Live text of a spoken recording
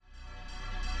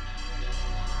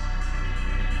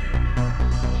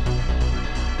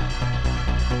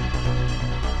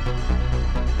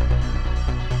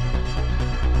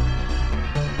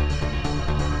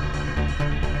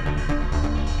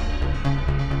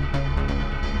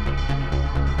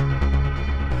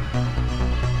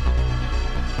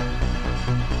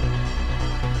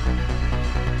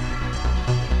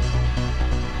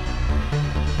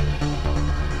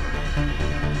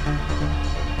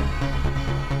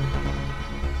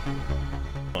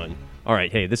All right,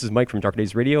 hey, this is Mike from Dark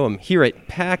Days Radio. I'm here at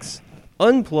PAX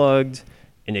Unplugged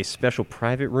in a special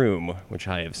private room, which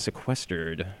I have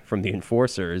sequestered from the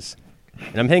enforcers.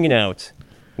 And I'm hanging out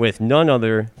with none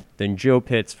other than Joe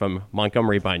Pitts from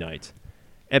Montgomery by Night.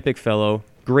 Epic fellow,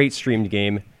 great streamed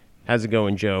game. How's it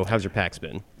going, Joe? How's your PAX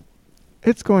been?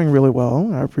 It's going really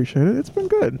well. I appreciate it. It's been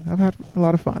good. I've had a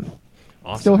lot of fun.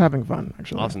 Awesome. Still having fun,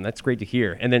 actually. Awesome. That's great to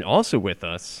hear. And then also with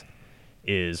us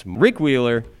is Rick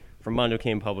Wheeler from Mondo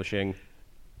Cane Publishing.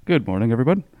 Good morning,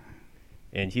 everybody.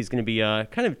 And he's going to be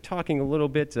kind of talking a little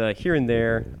bit here and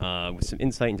there with some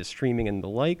insight into streaming and the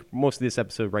like. Most of this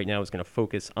episode right now is going to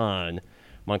focus on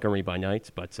Montgomery by Night,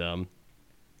 but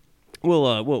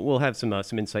we'll have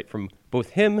some insight from both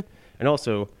him and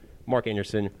also Mark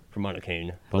Anderson from Mondo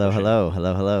Cane Publishing.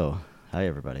 Hello. Hi,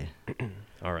 everybody.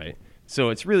 All right.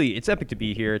 So it's epic to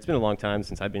be here. It's been a long time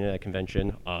since I've been at a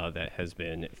convention that has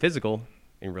been physical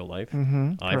in real life.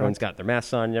 Everyone's got their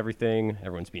masks on and everything.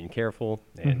 Everyone's being careful.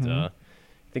 And I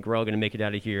think we're all going to make it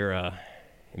out of here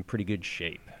in pretty good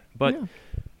shape. But I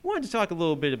wanted to talk a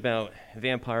little bit about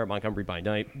Vampire Montgomery by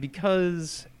Night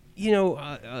because,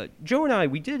 Joe and I,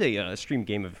 we did a stream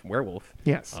game of Werewolf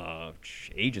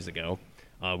ages ago.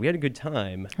 We had a good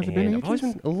time. Has it been ages? I've always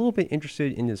been a little bit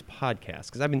interested in this podcast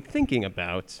because I've been thinking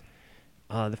about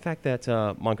the fact that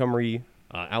Montgomery,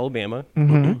 Alabama,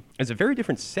 is a very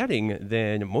different setting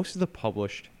than most of the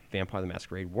published Vampire the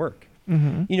Masquerade work.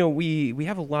 We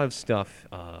have a lot of stuff,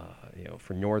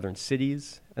 for northern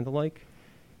cities and the like,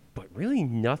 but really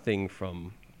nothing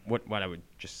from what I would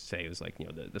just say is like,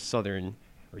 the southern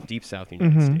or deep south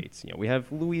United States. We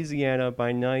have Louisiana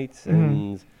by Night,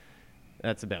 and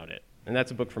that's about it. And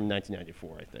that's a book from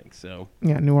 1994, I think. So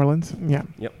yeah, New Orleans. Yeah.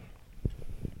 Yep.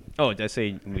 Oh, did I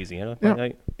say Louisiana by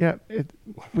Night? Yeah.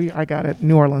 I got it.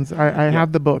 New Orleans. I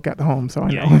have the book at home, so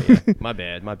I know. Yeah. My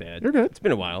bad. You're good. It's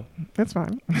been a while. That's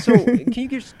fine. So can you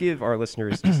just give our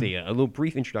listeners just a little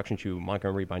brief introduction to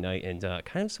Montgomery by Night and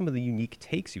kind of some of the unique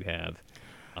takes you have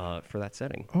for that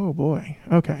setting? Oh, boy.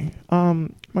 Okay.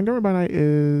 Montgomery by Night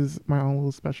is my own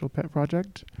little special pet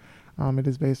project. It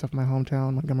is based off my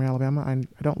hometown, Montgomery, Alabama. I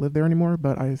don't live there anymore,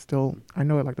 but I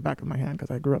know it like the back of my hand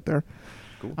because I grew up there.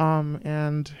 Cool.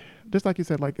 And just like you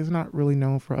said, like it's not really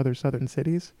known for other southern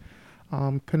cities.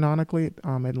 Canonically,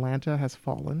 Atlanta has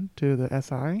fallen to the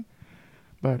SI,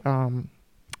 but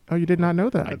you did not know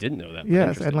that? I didn't know that.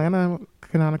 Yes, Atlanta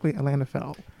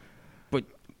fell. But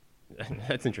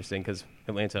that's interesting because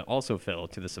Atlanta also fell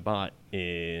to the Sabbat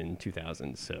in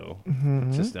 2000. So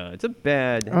it's just it's a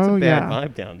bad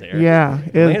vibe down there. Yeah,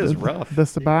 Atlanta's rough. The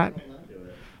Sabbat,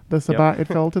 it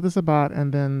fell to the Sabbat,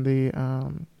 and then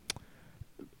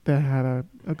they had a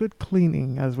good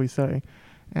cleaning, as we say,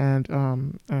 and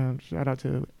shout out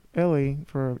to Ellie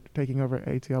for taking over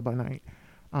ATL by Night.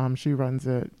 She runs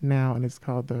it now, and it's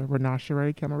called the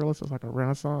Renaissance Camarilla, so it's like a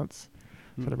Renaissance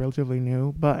for the relatively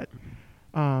new, but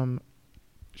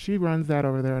she runs that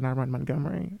over there, and I run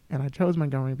Montgomery, and I chose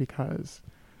Montgomery because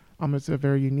it's a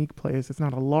very unique place. It's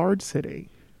not a large city,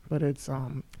 but it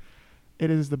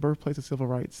is the birthplace of civil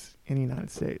rights in the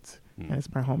United States, and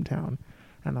it's my hometown.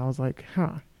 And I was like,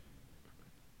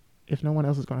 if no one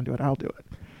else is going to do it, I'll do it.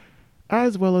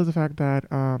 As well as the fact that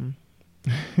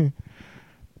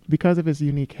because of its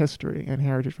unique history and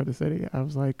heritage for the city, I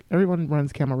was like, everyone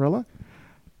runs Camarilla.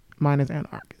 Mine is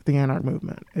Anarch, the Anarch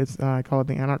movement. I call it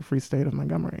the Anarch Free State of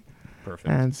Montgomery. Perfect.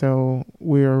 And so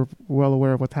we're well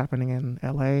aware of what's happening in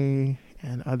LA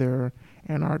and other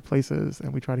Anarch places,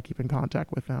 and we try to keep in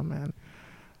contact with them. And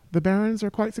the Barons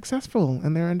are quite successful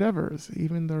in their endeavors,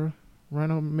 even the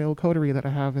run-of-the-mill coterie that I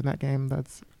have in that game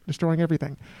that's destroying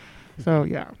everything. So,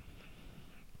 yeah.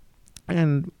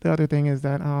 And the other thing is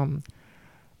that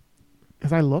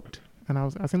as I looked, and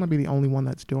I seemed to be the only one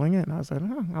that's doing it, and I said,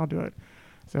 I'll do it.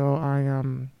 So I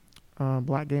am a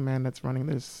black gay man that's running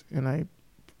this in a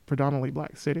predominantly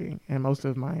black city, and most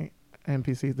of my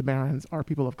NPCs, the Barons, are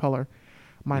people of color,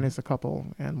 minus a couple,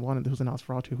 and one who's an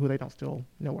Nosferatu, who they don't still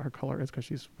know what her color is because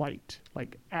she's white,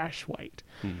 like ash white.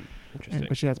 Interesting.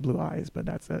 But she has blue eyes, but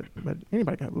that's it. But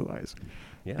anybody can have blue eyes.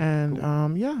 Yeah. And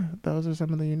cool. Those are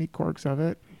some of the unique quirks of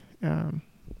it. And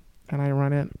I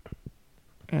run it,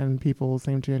 and people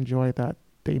seem to enjoy that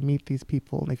they meet these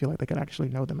people and they feel like they could actually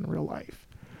know them in real life.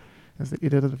 It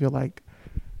doesn't feel like,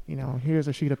 here's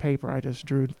a sheet of paper I just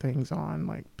drew things on.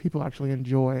 Like, people actually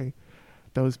enjoy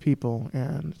those people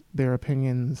and their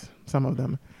opinions, some of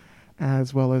them,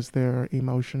 as well as their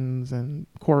emotions and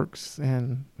quirks.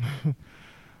 And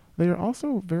they are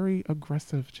also very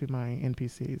aggressive to my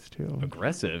NPCs, too.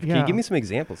 Aggressive? Yeah. Can you give me some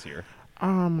examples here?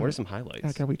 What are some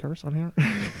highlights? Can we curse on here?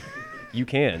 You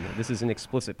can. This is an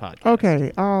explicit podcast.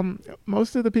 Okay.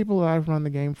 Most of the people that I've run the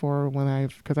game for,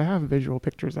 because I have visual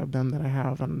pictures of them that I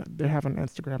have, and they have an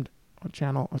Instagram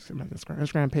channel,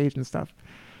 Instagram page and stuff.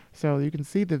 So you can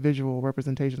see the visual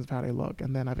representations of how they look,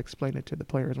 and then I've explained it to the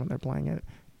players when they're playing it.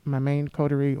 My main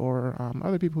coterie or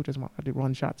other people who just want to do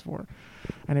run shots for,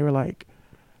 and they were like,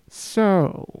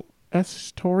 "So, as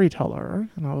storyteller,"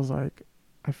 and I was like,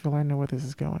 "I feel I know where this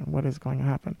is going. What is going to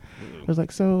happen?" It was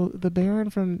like, "So the Baron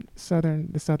from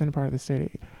the southern part of the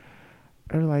city."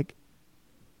 They're like,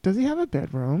 "Does he have a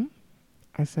bedroom?"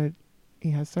 I said,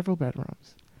 "He has several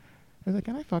bedrooms." They're like,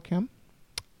 "Can I fuck him?"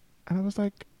 And I was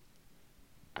like,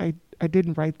 I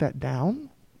didn't write that down,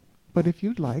 but if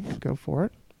you'd like, go for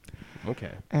it.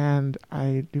 Okay. And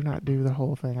I do not do the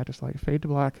whole thing. I just like fade to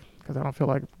black because I don't feel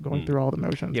like going through all the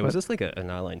motions. Yeah, was this like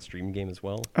an online stream game as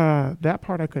well? That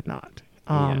part I could not.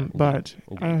 But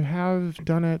indeed. I have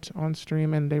done it on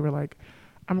stream, and they were like,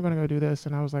 "I'm going to go do this."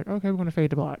 And I was like, "Okay, we're going to fade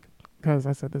to black." Because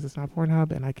I said, this is not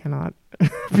Pornhub, and I cannot,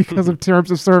 because of terms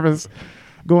of service,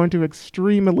 go into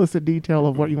extreme illicit detail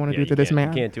of what you want to do to this man.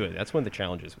 You can't do it. That's one of the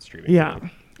challenges with streaming. Yeah.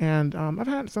 Really. And I've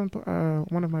had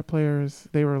one of my players,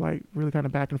 they were like really kind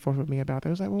of back and forth with me about that.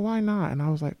 I was like, "Well, why not?" And I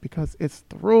was like, "Because it's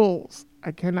the rules.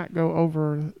 I cannot go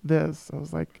over this." I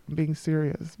was like, I'm being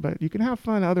serious. But you can have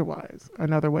fun otherwise,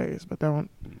 in other ways, but don't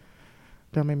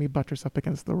make me buttress up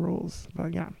against the rules.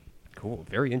 But yeah. Cool.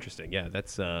 Very interesting. Yeah,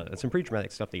 that's some pretty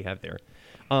dramatic stuff that you have there.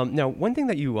 Now, one thing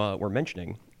that you were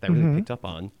mentioning that I really picked up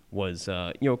on was,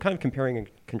 kind of comparing and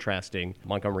contrasting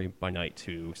Montgomery by Night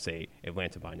to, say,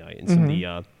 Atlanta by Night and some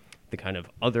of the kind of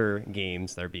other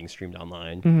games that are being streamed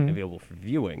online and available for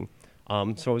viewing.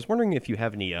 So I was wondering if you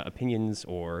have any opinions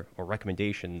or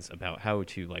recommendations about how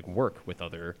to like work with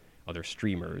other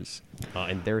streamers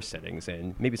and their settings,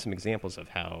 and maybe some examples of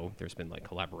how there's been like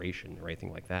collaboration or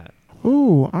anything like that.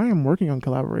 Ooh, I am working on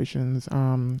collaborations.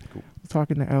 Cool.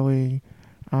 Talking to Ellie,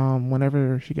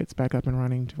 whenever she gets back up and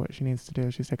running to what she needs to do,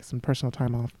 she's taking some personal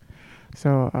time off.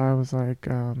 So I was like,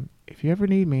 if you ever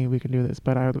need me, we can do this.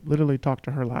 But I literally talked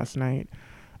to her last night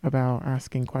about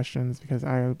asking questions because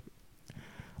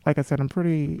like I said, I'm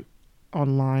pretty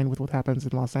online with what happens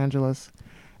in Los Angeles.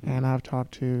 And I've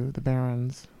talked to the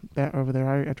Barons that over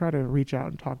there. I try to reach out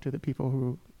and talk to the people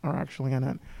who are actually in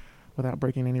it without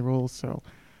breaking any rules. So,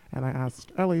 and I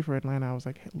asked Ellie for Atlanta. I was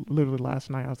like, literally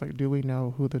last night, I was like, "Do we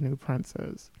know who the new prince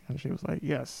is?" And she was like,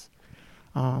 "Yes."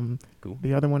 Cool.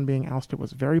 The other one being ousted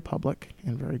was very public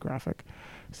and very graphic.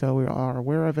 So we are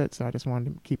aware of it. So I just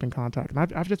wanted to keep in contact. And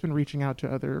I've just been reaching out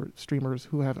to other streamers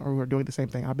who are doing the same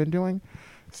thing I've been doing.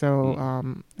 So,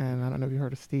 and I don't know if you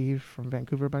heard of Steve from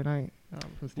Vancouver by Night.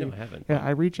 From Steve. No, I haven't. Yeah, I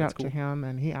reach out cool. to him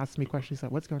and he asked me questions. He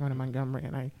said, "What's going on in Montgomery?"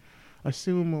 And I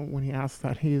assume when he asks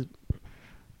that, he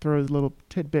throws little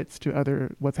tidbits to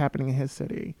what's happening in his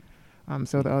city.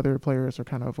 So the other players are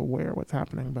kind of aware what's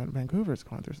happening, but Vancouver's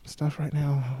going through some stuff right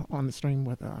now on the stream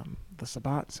with the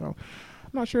Sabbat. So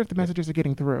I'm not sure if the messages are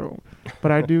getting through,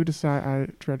 but I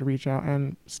tried to reach out,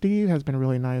 and Steve has been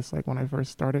really nice. Like when I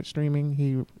first started streaming,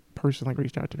 he personally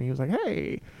reached out to me. He was like,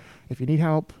 "Hey, if you need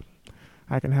help,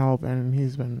 I can help," and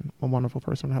he's been a wonderful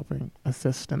person helping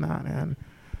assist in that, and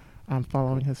I'm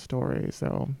following his story.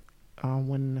 So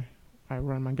when I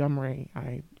run Montgomery,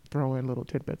 I throw in little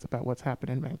tidbits about what's happened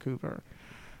in Vancouver.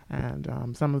 And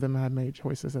some of them had made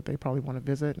choices that they probably want to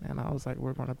visit, and I was like,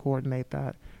 we're going to coordinate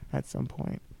that at some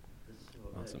point.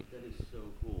 Awesome. That is so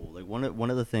cool. Like one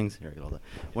of the things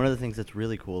one of the things that's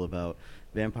really cool about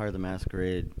Vampire the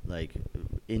Masquerade, like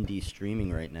indie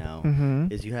streaming right now,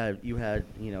 is you had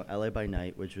LA by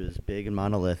Night, which was big and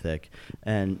monolithic,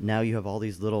 and now you have all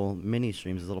these little mini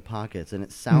streams, these little pockets, and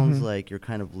it sounds like you're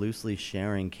kind of loosely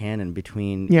sharing canon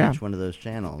between each one of those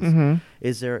channels.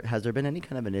 Has there been any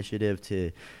kind of initiative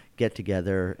to get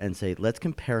together and say, let's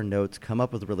compare notes, come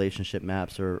up with relationship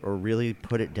maps, or really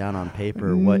put it down on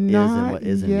paper what is and what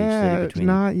isn't in each city between?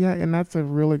 Not yet, and that's a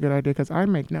really good idea because I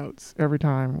make notes every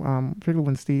time, particularly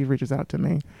when Steve reaches out to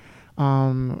me.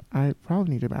 I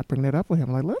probably need to bring that up with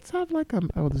him. Like, let's have like a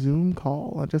Zoom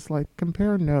call and just like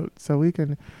compare notes so we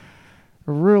can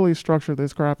really structure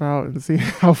this crap out and see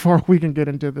how far we can get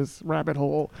into this rabbit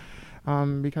hole.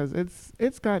 Because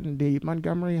it's gotten deep.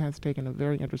 Montgomery has taken a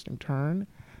very interesting turn.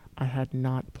 I had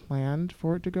not planned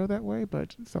for it to go that way,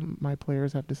 but some of my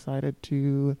players have decided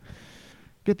to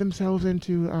get themselves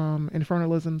into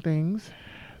infernalism things.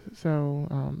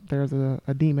 So there's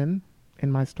a demon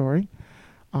in my story.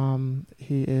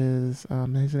 He is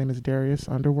his name is Darius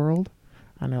Underworld.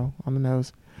 I know, on the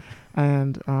nose.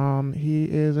 And he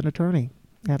is an attorney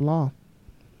at law.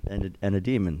 And a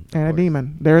demon. And a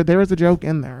demon. There is a joke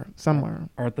in there somewhere.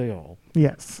 Aren't they all?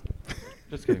 Yes.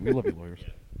 Just kidding. We love you, lawyers.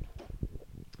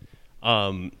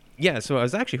 Yeah, so I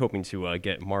was actually hoping to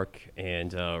get Mark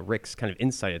and Rick's kind of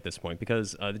insight at this point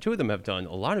because the two of them have done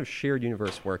a lot of shared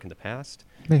universe work in the past.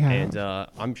 They have. And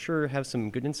I'm sure have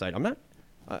some good insight. I'm not.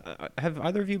 Have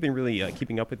either of you been really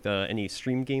keeping up with any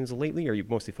stream games lately, or are you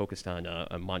mostly focused on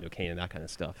Mondo Cane and that kind of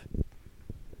stuff?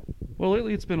 Well,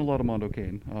 lately it's been a lot of Mondo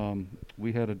Cane.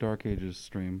 We had a Dark Ages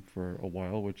stream for a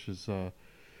while, which is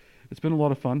it's been a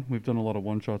lot of fun. We've done a lot of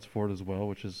one-shots for it as well,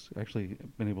 which has actually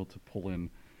been able to pull in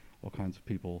all kinds of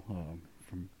people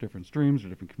from different streams or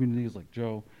different communities, like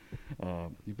Joe.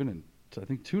 You've been in, I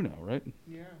think, 2 now, right?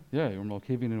 Yeah. Yeah, you're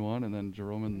Malkavian in 1, and then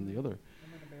Jerome in the other.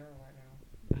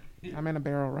 I'm in a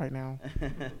barrel right now.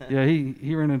 Yeah,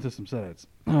 he ran into some setups.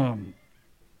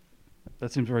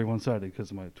 That seems very one-sided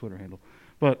because of my Twitter handle.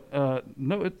 But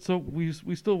no, so we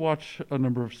still watch a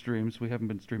number of streams. We haven't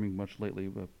been streaming much lately,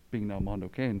 but being now Mondo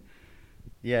Cane.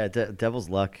 Yeah, Devil's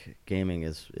Luck Gaming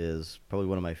is probably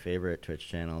one of my favorite Twitch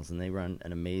channels, and they run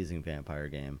an amazing vampire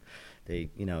game.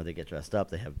 They get dressed up,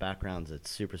 they have backgrounds.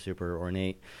 It's super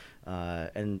ornate,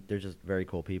 and they're just very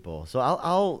cool people. So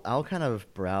I'll kind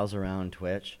of browse around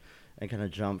Twitch and kind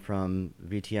of jump from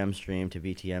VTM stream to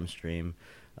VTM stream.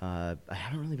 I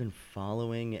haven't really been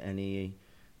following any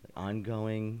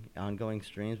ongoing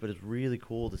streams, but it's really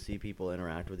cool to see people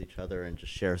interact with each other and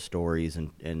just share stories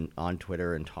and on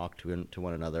Twitter and talk to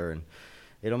one another, and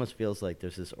it almost feels like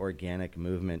there's this organic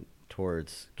movement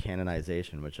towards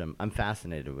canonization, which I'm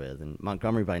fascinated with. And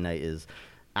Montgomery by Night is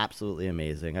absolutely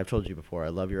amazing. I've told you before, I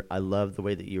love the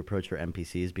way that you approach your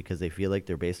NPCs because they feel like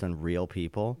they're based on real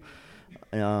people,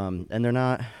 and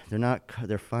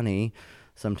they're funny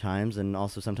sometimes, and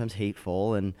also sometimes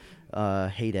hateful and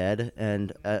hated,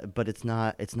 and but it's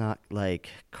not like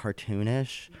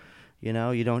cartoonish.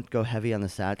 You don't go heavy on the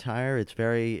satire. It's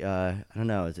very I don't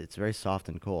know. It's very soft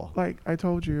and cool. Like I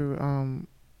told you,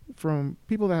 from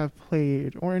people that have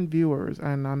played or in viewers,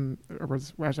 and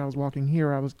as I was walking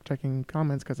here, I was checking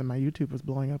comments because my YouTube was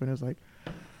blowing up, and it was like,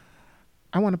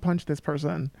 I want to punch this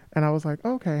person. And I was like,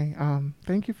 okay,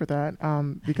 thank you for that.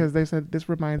 Because they said, this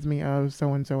reminds me of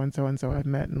so-and-so and so-and-so I've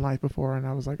met in life before. And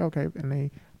I was like, okay. And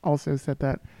they also said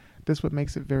that this what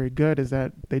makes it very good is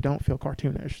that they don't feel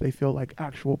cartoonish. They feel like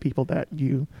actual people that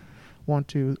you want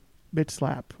to bitch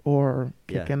slap or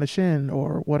kick in the shin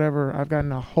or whatever. I've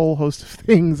gotten a whole host of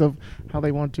things of how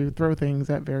they want to throw things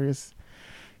at various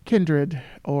kindred,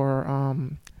 or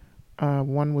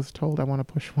one was told I want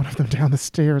to push one of them down the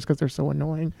stairs because they're so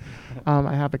annoying.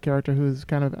 I have a character who's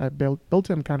I built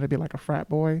him kind of to be like a frat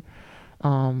boy,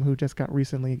 who just got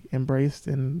recently embraced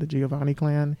in the Giovanni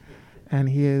clan, and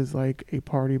he is like a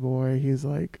party boy. He's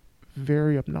like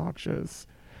very obnoxious,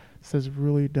 says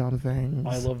really dumb things.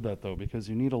 I love that though, because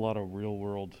you need a lot of real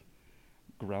world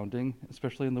grounding,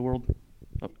 especially in the world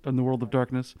of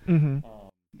darkness.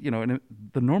 Mm-hmm. And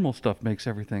the normal stuff makes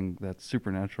everything that's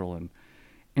supernatural and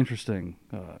interesting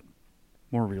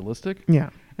more realistic. Yeah.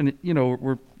 And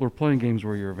we're playing games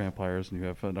where you're vampires and you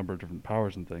have a number of different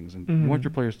powers and things, and you want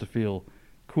your players to feel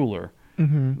cooler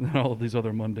than all of these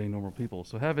other mundane normal people.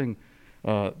 So having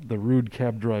the rude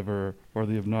cab driver or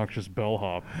the obnoxious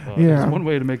bellhop is one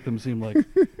way to make them seem like,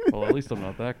 well, at least I'm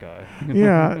not that guy.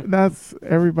 Yeah,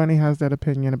 everybody has that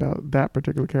opinion about that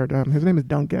particular character. His name is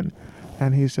Duncan,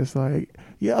 and he's just like,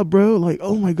 yeah, bro, like,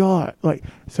 oh my God. Like,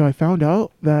 so I found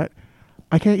out that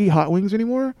I can't eat hot wings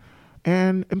anymore,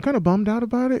 and I'm kind of bummed out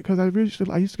about it because I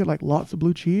used to get like lots of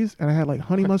blue cheese, and I had like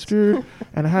honey mustard,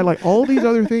 and I had like all these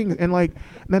other things, and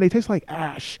then they taste like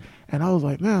ash, and I was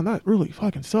like, man, that really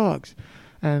fucking sucks.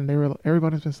 And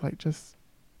everybody's just like, just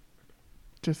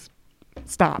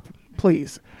stop,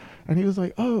 please. And he was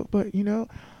like, oh, but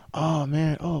oh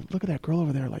man, oh look at that girl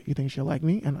over there, like, you think she'll like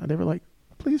me? And they were like,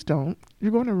 please don't,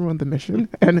 you're going to ruin the mission.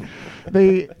 And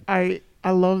I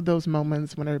love those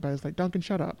moments when everybody's like, Duncan,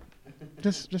 shut up.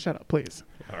 Just shut up, please.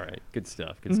 All right. Good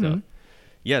stuff. Good stuff.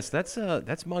 Yes, that's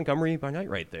Montgomery by Night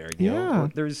right there. You know,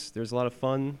 there's a lot of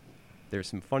fun. There's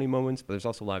some funny moments, but there's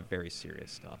also a lot of very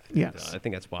serious stuff. Yes. And, I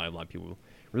think that's why a lot of people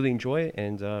really enjoy it,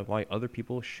 and why other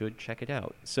people should check it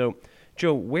out. So,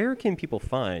 Joe, where can people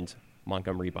find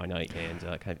Montgomery by Night and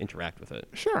kind of interact with it?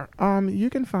 Sure. You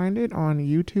can find it on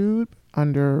YouTube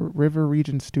under River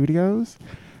Region Studios.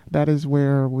 That is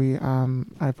where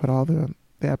I put all the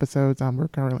episodes. We're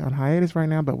currently on hiatus right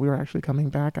now, but we're actually coming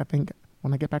back. I think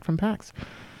when I get back from PAX,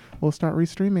 we'll start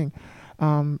restreaming,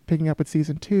 picking up with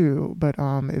season 2. But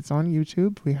it's on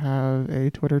YouTube. We have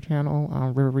a Twitter channel,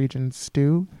 River Region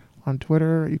Stew on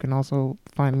Twitter. You can also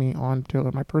find me on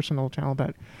my personal channel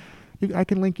that I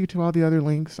can link you to all the other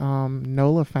links.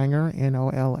 Nola Fanger,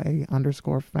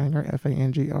 NOLA_Fanger,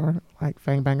 FANGR, like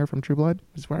Fangbanger from True Blood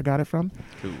is where I got it from.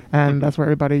 Cool. And that's where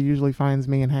everybody usually finds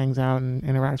me and hangs out and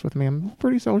interacts with me. I'm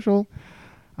pretty social.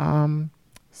 Send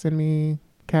me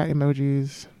cat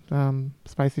emojis,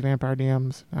 spicy vampire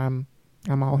DMs. I'm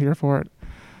all here for it.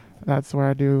 That's where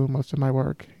I do most of my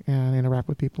work and interact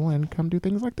with people and come do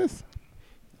things like this.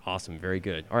 Awesome. Very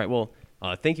good. All right. Well,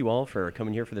 thank you all for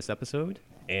coming here for this episode.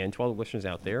 And to all the listeners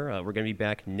out there, we're going to be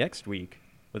back next week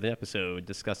with an episode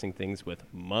discussing things with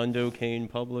Mondocaine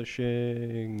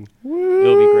Publishing. Woo!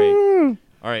 It'll be great.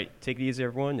 All right. Take it easy,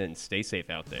 everyone, and stay safe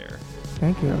out there.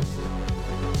 Thank you.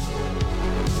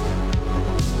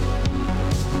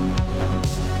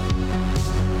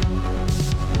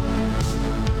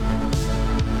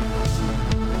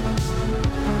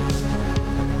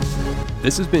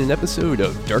 This has been an episode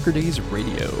of Darker Days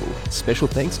Radio. Special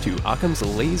thanks to Occam's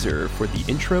Laser for the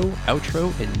intro,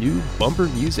 outro, and new bumper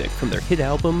music from their hit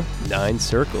album, 9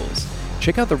 Circles.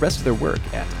 Check out the rest of their work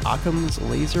at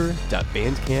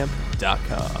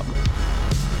occamslaser.bandcamp.com.